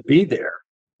to be there.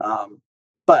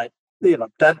 But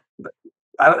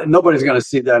nobody's going to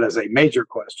see that as a major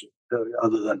question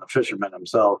other than the fisherman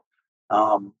himself.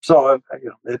 So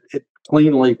it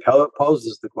cleanly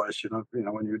poses the question of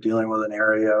when you're dealing with an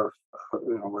area of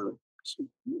with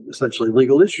essentially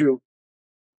legal issue,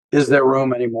 is there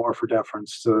room anymore for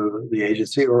deference to the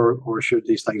agency, or should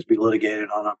these things be litigated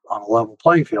on a level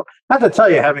playing field? I have to tell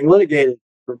you, having litigated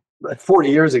for 40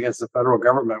 years against the federal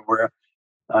government, where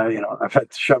I've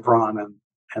had Chevron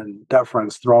and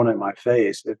deference thrown in my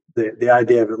face, the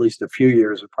idea of at least a few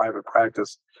years of private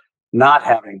practice not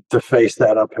having to face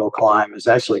that uphill climb is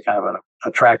actually kind of an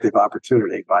attractive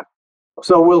opportunity. But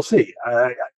so we'll see.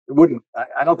 I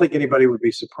don't think anybody would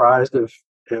be surprised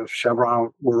if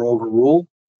Chevron were overruled.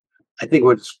 I think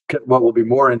what will be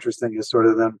more interesting is sort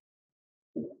of then,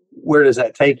 where does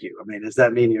that take you? I mean, does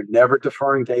that mean you're never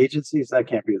deferring to agencies? That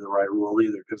can't be the right rule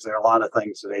either, because there are a lot of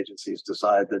things that agencies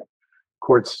decide that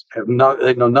courts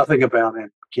they know nothing about and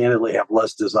candidly have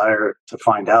less desire to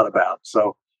find out about.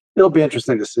 So it'll be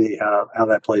interesting to see how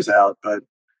that plays out. But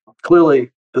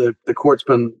clearly the court's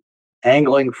been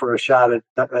angling for a shot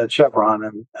at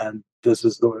Chevron, and this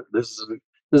is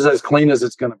as clean as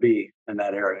it's going to be in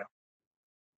that area.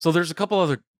 So there's a couple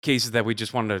other cases that we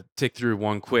just wanted to tick through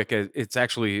one quick. It's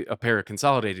actually a pair of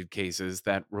consolidated cases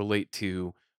that relate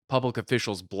to public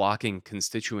officials blocking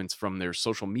constituents from their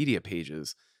social media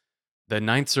pages. The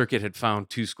Ninth Circuit had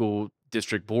found 2 school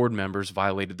district board members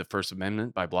violated the First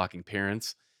Amendment by blocking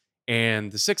parents.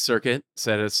 And the Sixth Circuit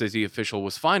said a city official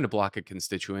was fine to block a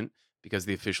constituent because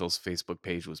the official's Facebook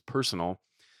page was personal.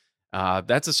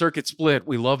 That's a circuit split.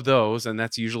 We love those, and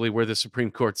that's usually where the Supreme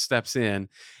Court steps in.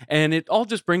 And it all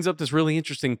just brings up this really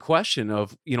interesting question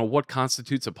of, what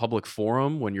constitutes a public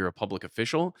forum when you're a public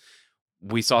official.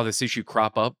 We saw this issue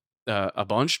crop up a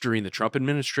bunch during the Trump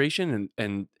administration,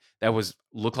 and that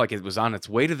looked like it was on its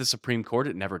way to the Supreme Court.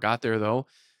 It never got there, though.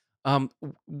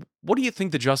 What do you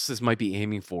think the justices might be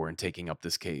aiming for in taking up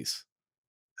this case?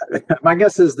 My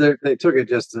guess is they took it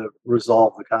just to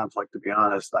resolve the conflict. To be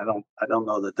honest, I don't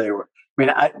know that they were.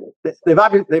 I mean,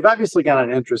 they've obviously got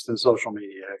an interest in social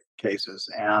media cases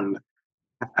and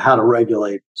how to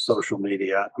regulate social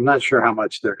media. I'm not sure how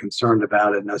much they're concerned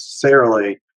about it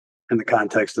necessarily in the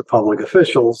context of public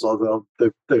officials, although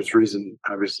there's reason,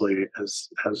 obviously, as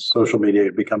social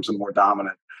media becomes a more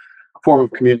dominant form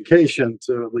of communication,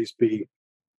 to at least be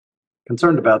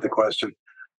concerned about the question.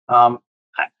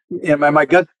 My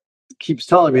gut keeps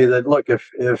telling me that, look,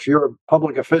 if you're a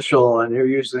public official and you're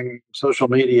using social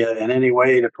media in any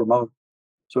way to promote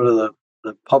sort of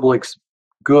the public's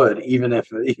good, even if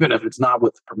it's not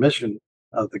with the permission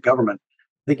of the government,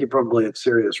 I think you're probably at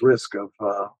serious risk of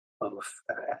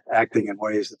acting in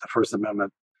ways that the First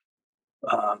Amendment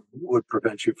would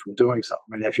prevent you from doing so.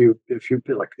 I mean, if you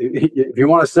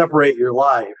want to separate your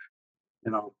life,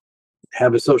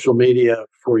 have a social media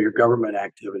for your government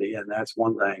activity, and that's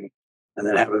one thing, and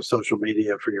then have a social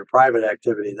media for your private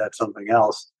activity, that's something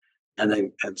else,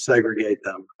 and segregate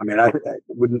them. I mean,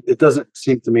 it doesn't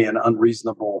seem to me an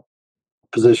unreasonable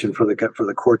position for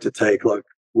the court to take. Look,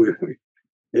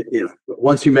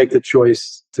 once you make the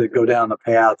choice to go down the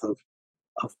path of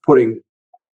putting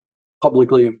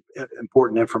publicly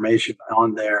important information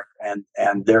on there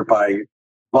and thereby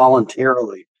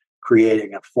voluntarily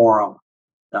creating a forum,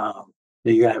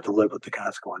 you're going to have to live with the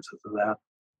consequences of that.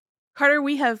 Carter,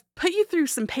 we have put you through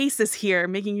some paces here,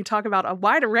 making you talk about a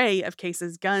wide array of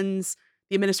cases: guns,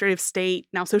 the administrative state,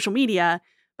 now social media.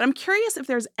 But I'm curious if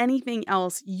there's anything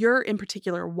else you're in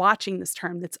particular watching this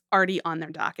term that's already on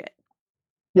their docket.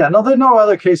 Yeah, no, there are no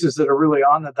other cases that are really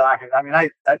on the docket. I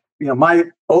mean, my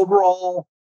overall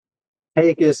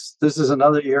take is this is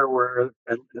another year where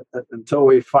until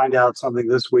we find out something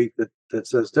this week that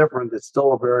says different, it's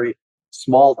still a very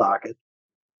small docket.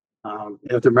 You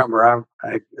have to remember,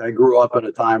 I grew up at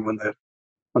a time when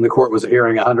the court was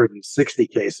hearing 160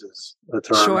 cases a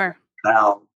term. Sure.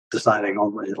 Now deciding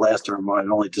only last term, I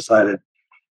only decided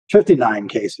 59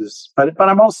 cases. But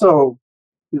I'm also,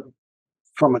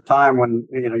 from a time when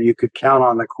you could count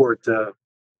on the court to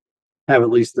have at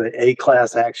least the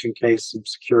A-class action case, some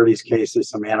securities cases,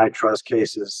 some antitrust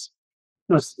cases,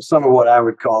 some of what I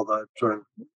would call the sort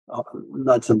of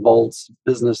nuts and bolts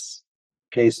business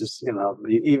cases.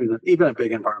 Even a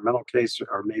big environmental case,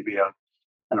 or maybe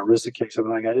an ERISA case,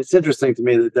 something like that. It's interesting to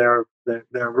me that there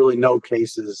are really no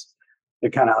cases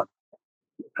that kind of,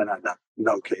 and not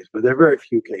no case, but there are very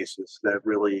few cases that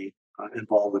really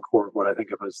involve the court, what I think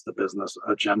of as the business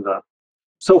agenda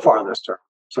so far this term.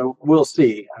 So we'll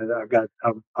see.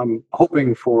 I'm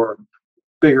hoping for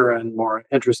bigger and more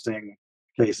interesting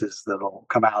cases that'll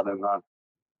come out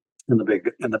in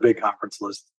the big conference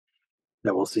list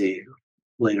that we'll see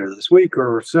later this week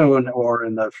or soon, or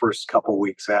in the first couple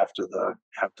weeks after the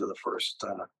first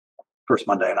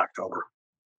Monday in October.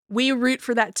 We root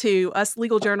for that too. Us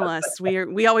legal journalists,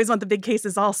 we always want the big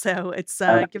cases. Also, it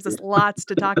gives us lots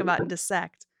to talk about and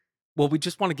dissect. Well, we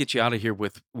just want to get you out of here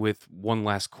with one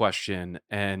last question,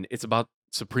 and it's about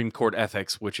Supreme Court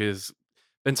ethics, which has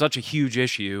been such a huge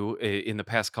issue in the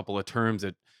past couple of terms.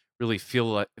 It really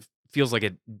feels like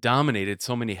it dominated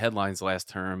so many headlines last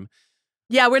term.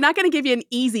 Yeah, we're not going to give you an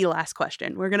easy last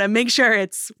question. We're going to make sure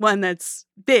it's one that's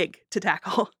big to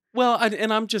tackle. Well,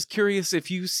 and I'm just curious if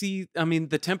you see,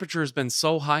 the temperature has been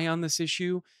so high on this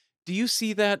issue. Do you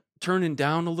see that turning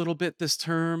down a little bit this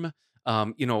term?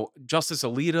 Justice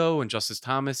Alito and Justice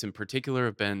Thomas in particular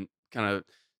have been kind of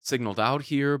signaled out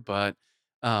here, but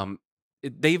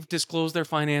they've disclosed their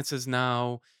finances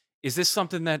now. Is this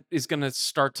something that is going to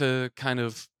start to kind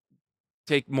of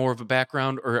take more of a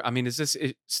background, or is this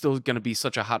still going to be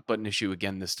such a hot button issue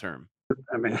again this term?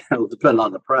 It'll depend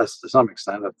on the press to some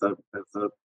extent. If the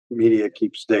media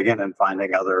keeps digging and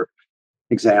finding other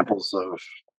examples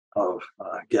of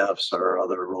gifts or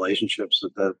other relationships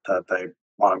that they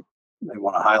want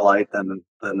to highlight, then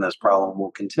this problem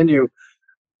will continue.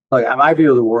 Like, my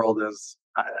view of the world is,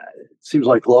 it seems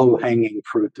like low-hanging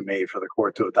fruit to me for the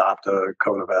court to adopt a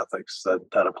code of ethics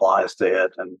that applies to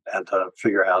it and to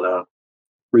figure out a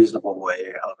reasonable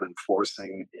way of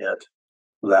enforcing it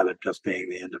without it just being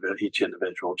each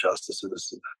individual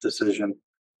justice's decision.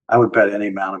 I would bet any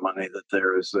amount of money that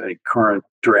there is a current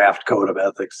draft code of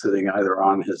ethics sitting either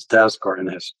on his desk or in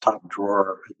his top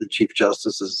drawer of the Chief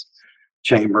Justice's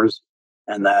chambers,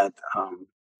 and that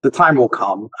the time will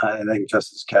come. I think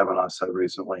Justice Kavanaugh said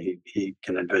recently he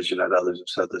can envision it. Others have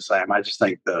said the same. I just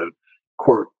think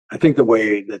the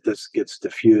way that this gets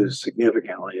diffused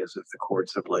significantly is if the court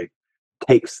simply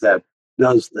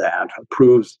does that,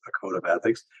 approves a code of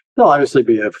ethics. There'll obviously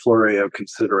be a flurry of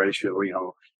consideration.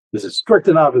 Is it strict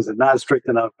enough? Is it not strict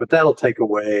enough? But that'll take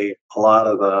away a lot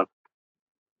of the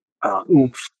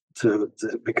oomph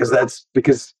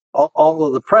because all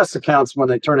of the press accounts, when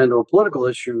they turn into a political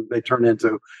issue, they turn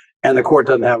into, and the court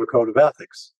doesn't have a code of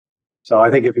ethics. So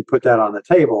I think if you put that on the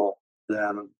table,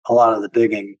 then a lot of the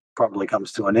digging probably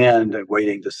comes to an end and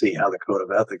waiting to see how the code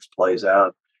of ethics plays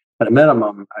out. At a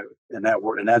minimum, in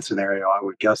that scenario, I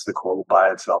would guess the court will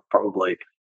buy itself probably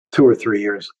 2 or 3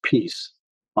 years apiece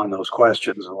on those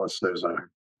questions, unless there's a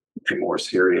more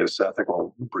serious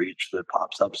ethical breach that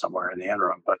pops up somewhere in the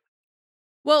interim. But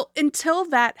well, until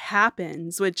that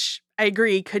happens, which I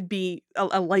agree could be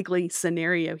a likely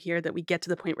scenario here, that we get to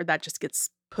the point where that just gets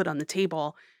put on the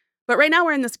table. But right now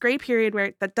we're in this gray period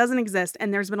where that doesn't exist,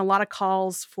 and there's been a lot of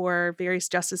calls for various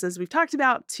justices we've talked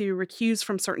about to recuse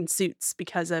from certain suits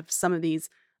because of some of these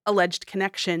alleged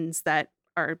connections that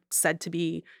are said to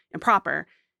be improper.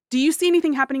 Do you see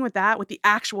anything happening with that, with the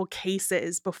actual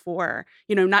cases before,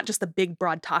 not just the big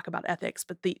broad talk about ethics,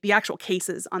 but the actual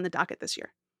cases on the docket this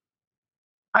year?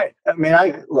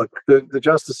 Look, the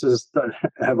justices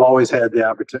have always had the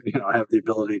opportunity, have the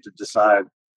ability to decide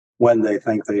when they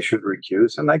think they should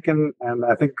recuse, and I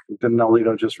think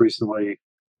Alito just recently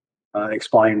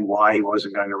explained why he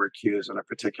wasn't going to recuse in a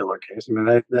particular case.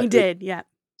 He did, yeah.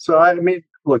 So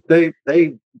look, they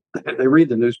read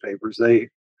the newspapers,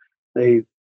 they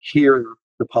hear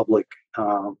the public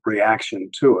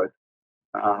reaction to it.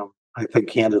 I think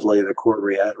candidly, the court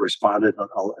responded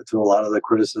to a lot of the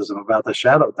criticism about the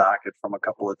shadow docket from a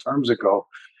couple of terms ago,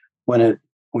 when it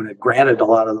granted a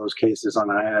lot of those cases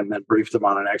and then briefed them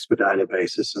on an expedited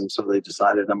basis, and so they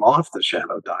decided them off the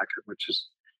shadow docket,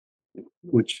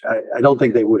 which I don't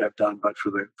think they would have done, but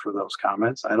for those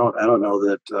comments. I don't know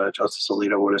that Justice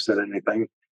Alito would have said anything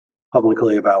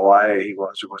publicly about why he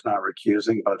was or was not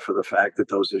recusing, but for the fact that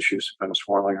those issues have been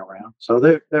swirling around. So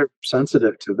they're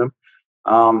sensitive to them.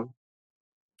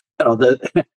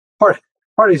 The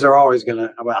parties are always going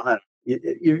to, well,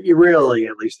 you really,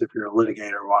 at least if you're a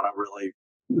litigator, want to really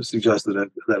suggest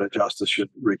that a justice should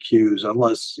recuse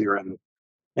unless you're in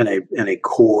a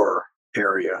core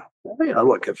area.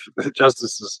 Look, if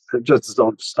justices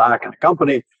own stock in a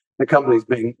company, the company's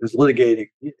is litigating.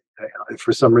 If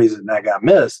for some reason that got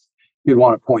missed, you'd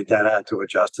want to point that out to a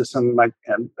justice, and I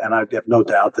have no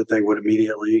doubt that they would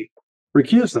immediately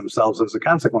recuse themselves as a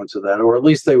consequence of that, or at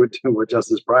least they would do what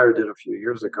Justice Breyer did a few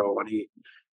years ago when he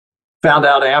found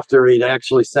out after he'd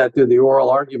actually sat through the oral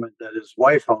argument that his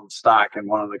wife owned stock in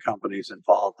one of the companies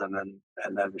involved, and then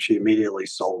she immediately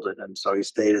sold it, and so he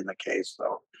stayed in the case. So,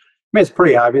 I mean, it's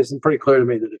pretty obvious and pretty clear to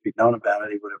me that if he'd known about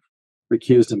it, he would have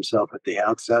recused himself at the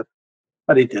outset,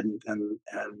 but he didn't, and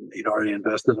he'd already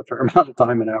invested a fair amount of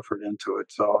time and effort into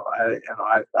it. So, I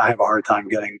have a hard time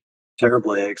getting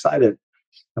terribly excited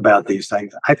about these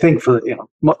things. I think for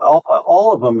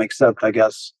all of them except, I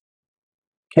guess,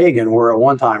 Kagan were at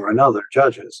one time or another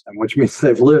judges, and which means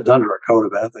they've lived under a code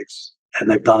of ethics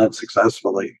and they've done it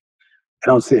successfully. I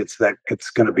don't see it's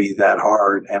going to be that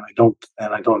hard, and I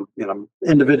don't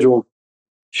individual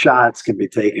shots can be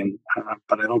taken,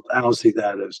 but I don't see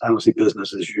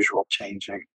business as usual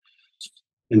changing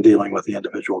in dealing with the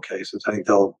individual cases. I think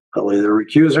they'll either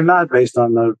recuse or not based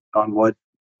on what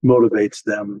motivates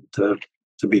them to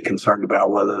be concerned about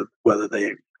whether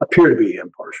they appear to be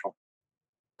impartial.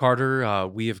 Carter,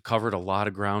 we have covered a lot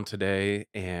of ground today,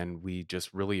 and we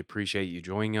just really appreciate you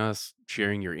joining us,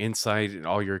 sharing your insight and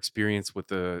all your experience with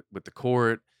the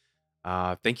court.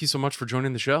 Thank you so much for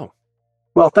joining the show.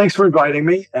 Well, thanks for inviting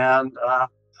me, and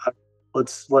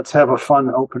let's have a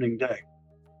fun opening day.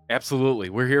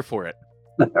 Absolutely, we're here for it.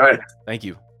 All right. Thank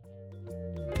you.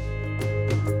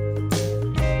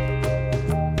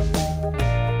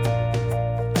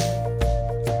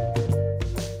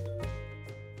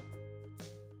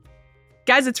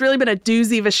 Guys, it's really been a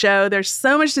doozy of a show. There's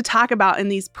so much to talk about in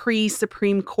these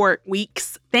pre-Supreme Court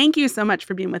weeks. Thank you so much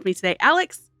for being with me today,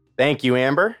 Alex. Thank you,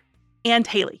 Amber. And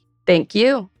Haley. Thank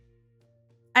you.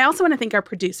 I also want to thank our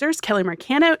producers, Kelly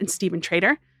Marcano and Stephen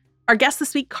Trader, our guest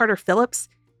this week, Carter Phillips,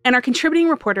 and our contributing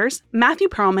reporters, Matthew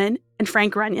Perlman and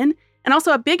Frank Runyon. And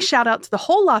also a big shout out to the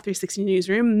whole Law 360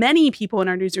 newsroom. Many people in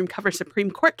our newsroom cover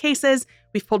Supreme Court cases.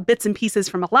 We've pulled bits and pieces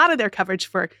from a lot of their coverage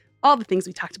for all the things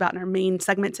we talked about in our main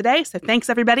segment today. So thanks,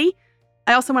 everybody.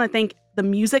 I also want to thank the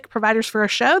music providers for our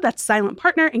show. That's Silent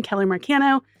Partner and Kelly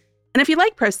Marcano. And if you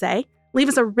like Pro Se, leave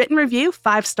us a written review,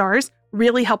 5 stars.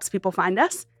 Really helps people find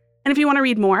us. And if you want to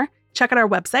read more, check out our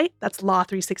website. That's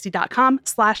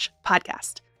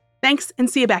law360.com/podcast. Thanks, and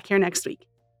see you back here next week.